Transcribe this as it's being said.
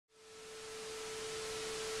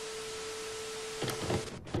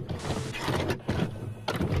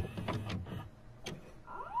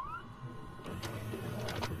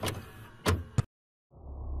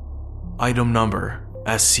Item Number: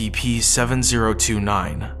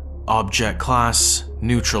 SCP-7029. Object Class: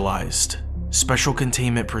 Neutralized. Special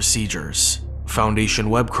Containment Procedures: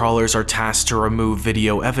 Foundation web crawlers are tasked to remove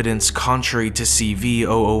video evidence contrary to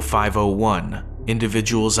CV-00501.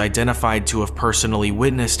 Individuals identified to have personally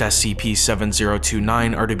witnessed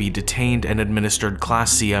SCP-7029 are to be detained and administered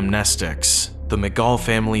Class C amnestics. The McGall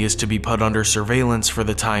family is to be put under surveillance for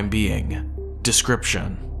the time being.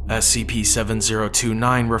 Description: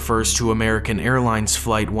 SCP-7029 refers to American Airlines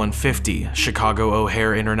Flight 150, Chicago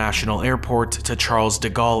O'Hare International Airport to Charles de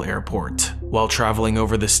Gaulle Airport. While traveling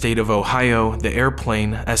over the state of Ohio, the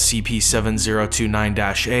airplane,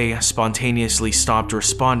 SCP-7029-A, spontaneously stopped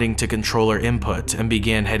responding to controller input and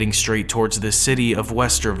began heading straight towards the city of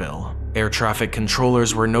Westerville. Air traffic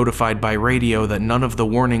controllers were notified by radio that none of the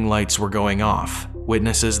warning lights were going off.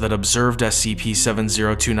 Witnesses that observed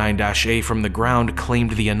SCP-7029-A from the ground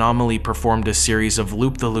claimed the anomaly performed a series of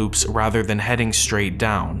loop-the-loops rather than heading straight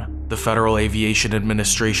down. The Federal Aviation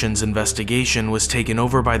Administration's investigation was taken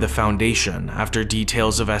over by the Foundation after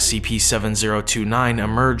details of SCP-7029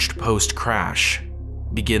 emerged post-crash.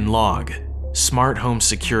 Begin log. Smart home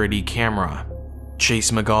security camera.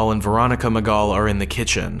 Chase McGall and Veronica McGall are in the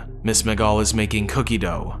kitchen. Miss McGall is making cookie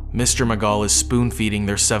dough. Mr. McGall is spoon-feeding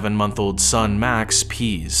their 7-month-old son, Max,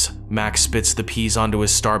 peas. Max spits the peas onto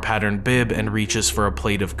his star-patterned bib and reaches for a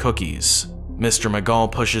plate of cookies. Mr.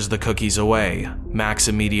 McGall pushes the cookies away. Max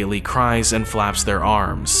immediately cries and flaps their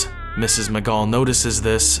arms. Mrs. McGall notices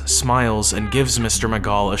this, smiles, and gives Mr.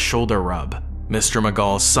 McGall a shoulder rub. Mr.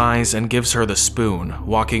 McGall sighs and gives her the spoon,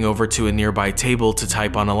 walking over to a nearby table to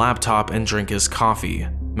type on a laptop and drink his coffee.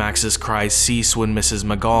 Max's cries cease when Mrs.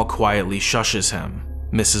 McGall quietly shushes him.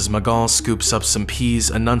 Mrs. McGall scoops up some peas,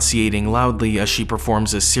 enunciating loudly as she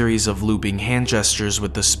performs a series of looping hand gestures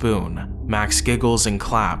with the spoon. Max giggles and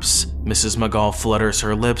claps. Mrs. McGall flutters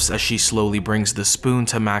her lips as she slowly brings the spoon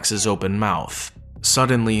to Max's open mouth.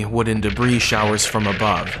 Suddenly, wooden debris showers from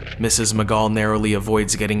above. Mrs. McGall narrowly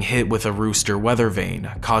avoids getting hit with a rooster weather vane,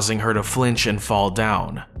 causing her to flinch and fall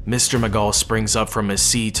down. Mr. McGall springs up from his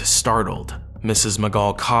seat, startled. Mrs.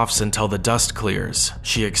 McGall coughs until the dust clears.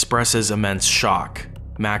 She expresses immense shock.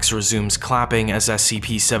 Max resumes clapping as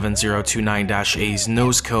SCP-7029-A's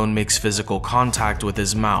nose cone makes physical contact with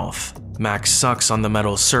his mouth. Max sucks on the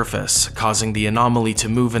metal surface, causing the anomaly to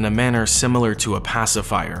move in a manner similar to a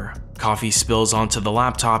pacifier. Coffee spills onto the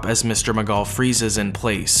laptop as Mr. McGall freezes in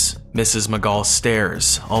place. Mrs. McGall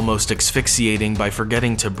stares, almost asphyxiating by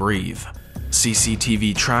forgetting to breathe.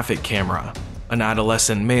 CCTV traffic camera. An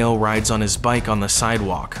adolescent male rides on his bike on the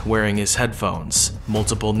sidewalk, wearing his headphones.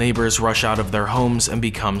 Multiple neighbors rush out of their homes and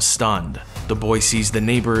become stunned. The boy sees the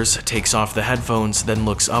neighbors, takes off the headphones, then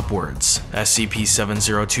looks upwards.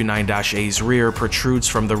 SCP-7029-A's rear protrudes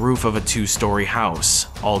from the roof of a 2-story house.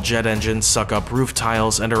 All jet engines suck up roof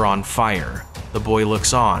tiles and are on fire. The boy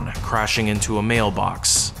looks on, crashing into a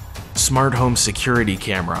mailbox. Smart home security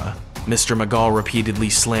camera. Mr. McGall repeatedly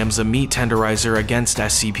slams a meat tenderizer against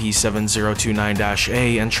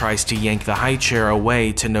SCP-7029-A and tries to yank the high chair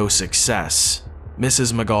away to no success.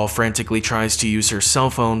 Mrs. McGall frantically tries to use her cell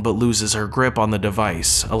phone but loses her grip on the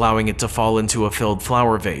device, allowing it to fall into a filled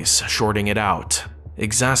flower vase, shorting it out.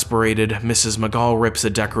 Exasperated, Mrs. McGall rips a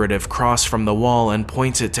decorative cross from the wall and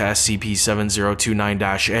points it to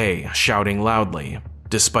SCP-7029-A, shouting loudly.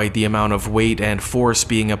 Despite the amount of weight and force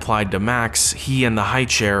being applied to Max, he and the high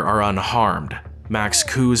chair are unharmed. Max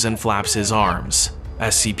coos and flaps his arms.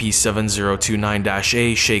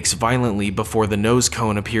 SCP-7029-A shakes violently before the nose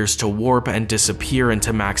cone appears to warp and disappear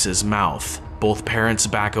into Max's mouth. Both parents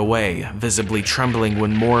back away, visibly trembling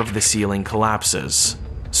when more of the ceiling collapses.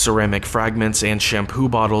 Ceramic fragments and shampoo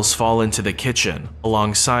bottles fall into the kitchen,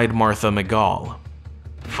 alongside Martha McGall.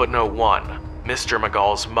 Footnote 1. Mr.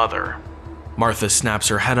 McGall's mother. Martha snaps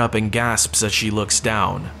her head up and gasps as she looks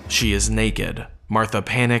down. She is naked. Martha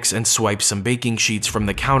panics and swipes some baking sheets from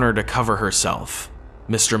the counter to cover herself.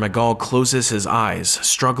 Mr. McGall closes his eyes,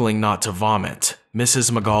 struggling not to vomit.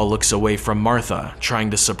 Mrs. McGall looks away from Martha,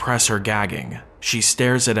 trying to suppress her gagging. She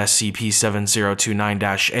stares at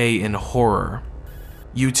SCP-7029-A in horror.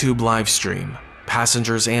 YouTube livestream.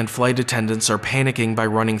 Passengers and flight attendants are panicking by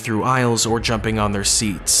running through aisles or jumping on their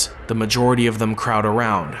seats. The majority of them crowd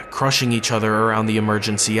around, crushing each other around the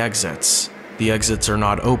emergency exits. The exits are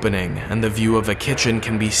not opening, and the view of a kitchen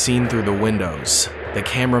can be seen through the windows. The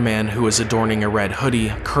cameraman, who is adorning a red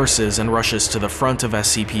hoodie, curses and rushes to the front of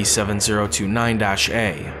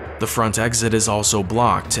SCP-7029-A. The front exit is also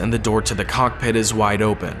blocked, and the door to the cockpit is wide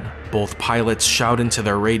open. Both pilots shout into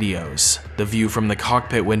their radios. The view from the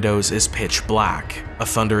cockpit windows is pitch black. A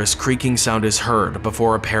thunderous creaking sound is heard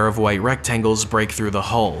before a pair of white rectangles break through the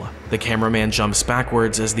hull. The cameraman jumps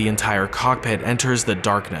backwards as the entire cockpit enters the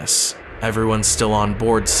darkness. Everyone still on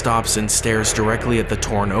board stops and stares directly at the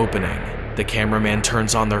torn opening. The cameraman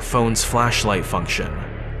turns on their phone's flashlight function.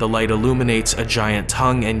 The light illuminates a giant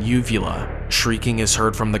tongue and uvula. Shrieking is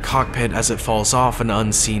heard from the cockpit as it falls off an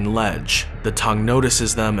unseen ledge. The tongue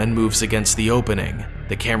notices them and moves against the opening.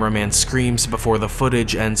 The cameraman screams before the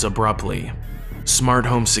footage ends abruptly. Smart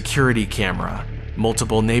home security camera.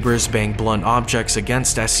 Multiple neighbors bang blunt objects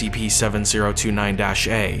against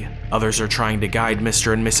SCP-7029-A. Others are trying to guide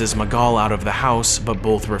Mr. and Mrs. McGall out of the house, but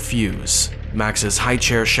both refuse. Max's high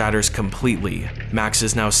chair shatters completely. Max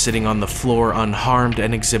is now sitting on the floor unharmed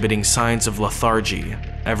and exhibiting signs of lethargy.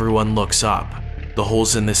 Everyone looks up. The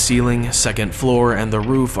holes in the ceiling, second floor, and the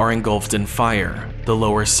roof are engulfed in fire. The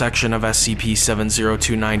lower section of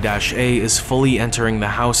SCP-7029-A is fully entering the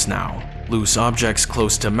house now. Loose objects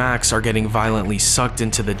close to Max are getting violently sucked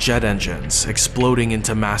into the jet engines, exploding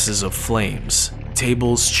into masses of flames.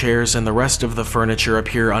 Tables, chairs, and the rest of the furniture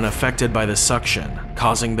appear unaffected by the suction,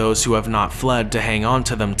 causing those who have not fled to hang on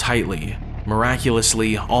to them tightly.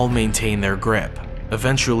 Miraculously, all maintain their grip.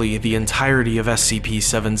 Eventually, the entirety of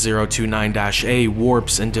SCP-7029-A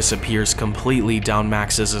warps and disappears completely down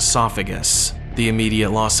Max's esophagus. The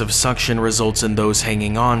immediate loss of suction results in those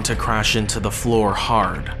hanging on to crash into the floor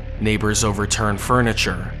hard. Neighbors overturn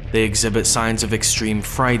furniture. They exhibit signs of extreme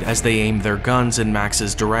fright as they aim their guns in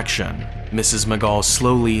Max's direction. Mrs. McGall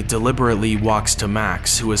slowly, deliberately walks to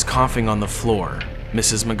Max, who is coughing on the floor.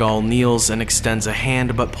 Mrs. McGall kneels and extends a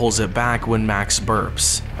hand but pulls it back when Max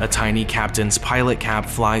burps. A tiny captain's pilot cap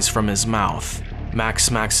flies from his mouth. Max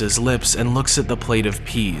smacks his lips and looks at the plate of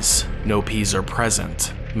peas. No peas are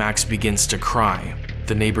present. Max begins to cry.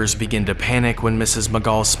 The neighbors begin to panic when Mrs.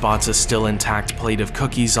 McGall spots a still intact plate of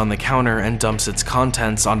cookies on the counter and dumps its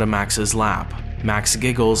contents onto Max's lap. Max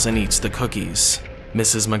giggles and eats the cookies.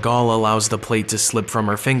 Mrs. McGall allows the plate to slip from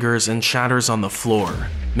her fingers and shatters on the floor.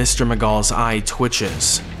 Mr. McGall's eye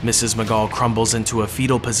twitches. Mrs. McGall crumbles into a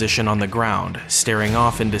fetal position on the ground, staring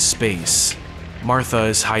off into space. Martha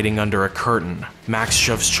is hiding under a curtain. Max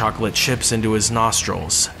shoves chocolate chips into his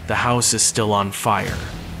nostrils. The house is still on fire.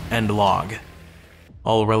 End log.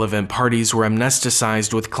 All relevant parties were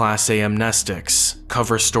amnesticized with Class A amnestics.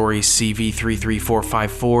 Cover stories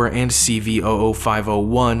CV33454 and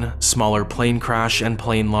CV00501, smaller plane crash and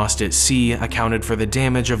plane lost at sea, accounted for the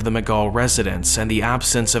damage of the McGall residence and the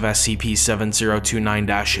absence of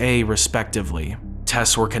SCP-7029-A respectively.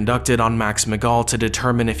 Tests were conducted on Max McGall to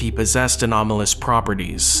determine if he possessed anomalous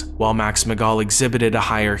properties. While Max McGall exhibited a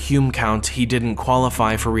higher Hume count, he didn't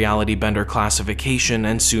qualify for reality bender classification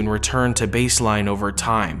and soon returned to baseline over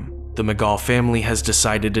time. The McGall family has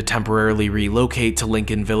decided to temporarily relocate to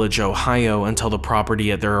Lincoln Village, Ohio until the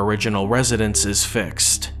property at their original residence is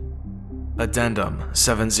fixed. Addendum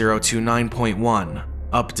 7029.1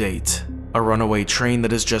 Update. A runaway train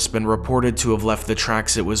that has just been reported to have left the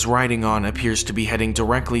tracks it was riding on appears to be heading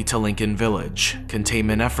directly to Lincoln Village.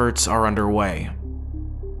 Containment efforts are underway.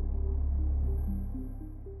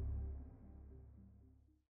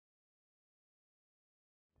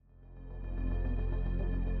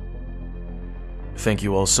 Thank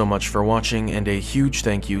you all so much for watching, and a huge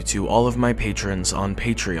thank you to all of my patrons on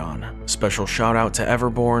Patreon. Special shout out to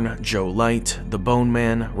Everborn, Joe Light, The Bone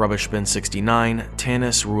Man, Rubbishbin69,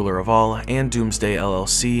 Tanis, Ruler of All, and Doomsday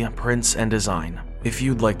LLC, Prince and Design. If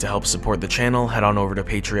you'd like to help support the channel, head on over to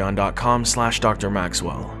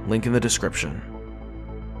patreon.com/drmaxwell, link in the description.